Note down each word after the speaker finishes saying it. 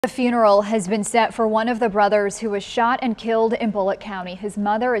The funeral has been set for one of the brothers who was shot and killed in Bullitt County. His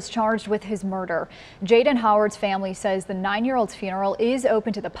mother is charged with his murder. Jayden Howard's family says the 9-year-old's funeral is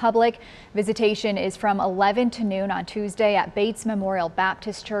open to the public. Visitation is from 11 to noon on Tuesday at Bates Memorial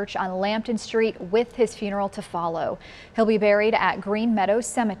Baptist Church on Lambton Street, with his funeral to follow. He'll be buried at Green Meadows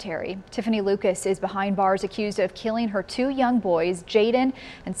Cemetery. Tiffanie Lucas is behind bars accused of killing her 2 young boys, Jayden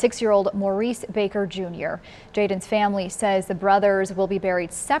and 6-year-old Maurice Baker Jr. Jayden's family says the brothers will be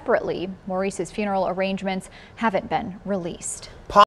buried separately. Maurice's funeral arrangements haven't been released.